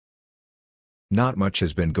Not much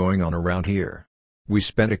has been going on around here. We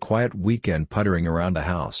spent a quiet weekend puttering around the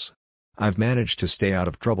house. I've managed to stay out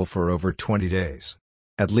of trouble for over 20 days.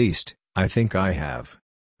 At least, I think I have.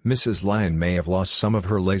 Mrs. Lyon may have lost some of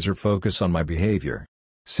her laser focus on my behavior.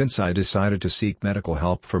 Since I decided to seek medical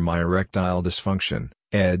help for my erectile dysfunction,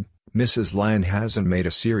 Mrs. Lyon hasn't made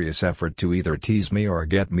a serious effort to either tease me or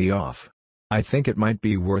get me off. I think it might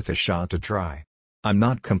be worth a shot to try. I'm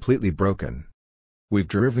not completely broken. We've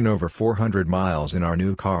driven over 400 miles in our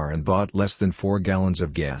new car and bought less than 4 gallons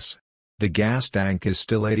of gas. The gas tank is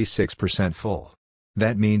still 86% full.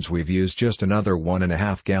 That means we've used just another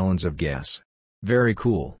 1.5 gallons of gas. Very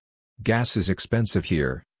cool. Gas is expensive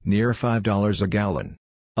here, near $5 a gallon.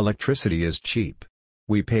 Electricity is cheap.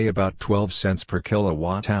 We pay about 12 cents per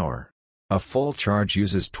kilowatt hour. A full charge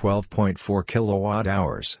uses 12.4 kilowatt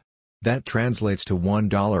hours. That translates to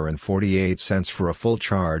 $1.48 for a full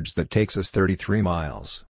charge that takes us 33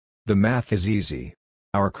 miles. The math is easy.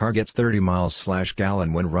 Our car gets 30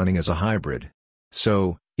 miles/gallon when running as a hybrid.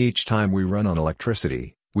 So, each time we run on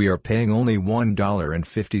electricity, we are paying only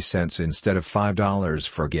 $1.50 instead of $5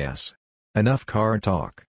 for gas. Enough car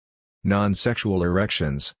talk. Non-sexual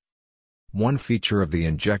erections. One feature of the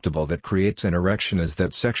injectable that creates an erection is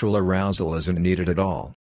that sexual arousal isn't needed at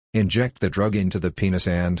all. Inject the drug into the penis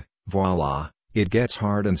and, voila, it gets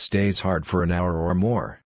hard and stays hard for an hour or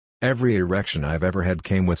more. Every erection I've ever had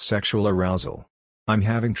came with sexual arousal. I'm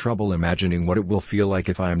having trouble imagining what it will feel like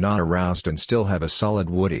if I am not aroused and still have a solid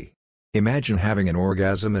woody. Imagine having an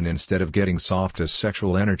orgasm and instead of getting soft as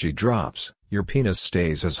sexual energy drops, your penis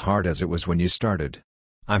stays as hard as it was when you started.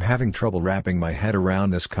 I'm having trouble wrapping my head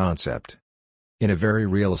around this concept. In a very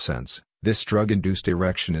real sense, this drug-induced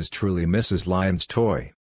erection is truly Mrs. Lyon's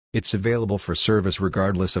toy. It's available for service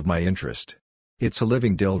regardless of my interest. It's a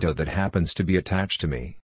living dildo that happens to be attached to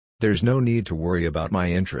me. There's no need to worry about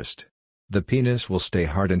my interest. The penis will stay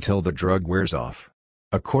hard until the drug wears off.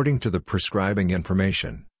 According to the prescribing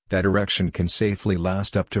information, that erection can safely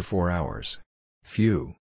last up to 4 hours.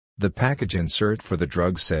 Phew. The package insert for the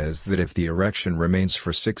drug says that if the erection remains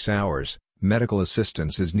for 6 hours, medical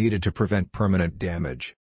assistance is needed to prevent permanent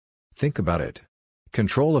damage. Think about it.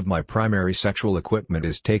 Control of my primary sexual equipment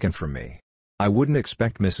is taken from me. I wouldn't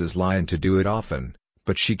expect Mrs. Lyon to do it often,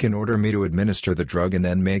 but she can order me to administer the drug and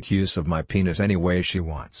then make use of my penis any way she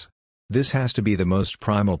wants. This has to be the most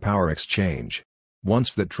primal power exchange.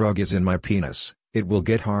 Once that drug is in my penis, it will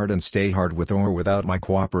get hard and stay hard with or without my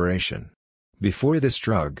cooperation. Before this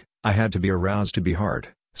drug, I had to be aroused to be hard,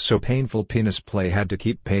 so painful penis play had to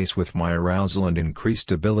keep pace with my arousal and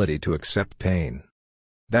increased ability to accept pain.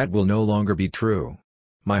 That will no longer be true.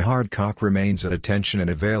 My hard cock remains at attention and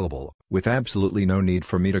available, with absolutely no need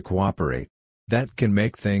for me to cooperate. That can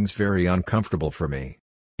make things very uncomfortable for me.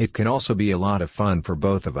 It can also be a lot of fun for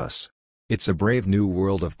both of us. It's a brave new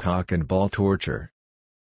world of cock and ball torture.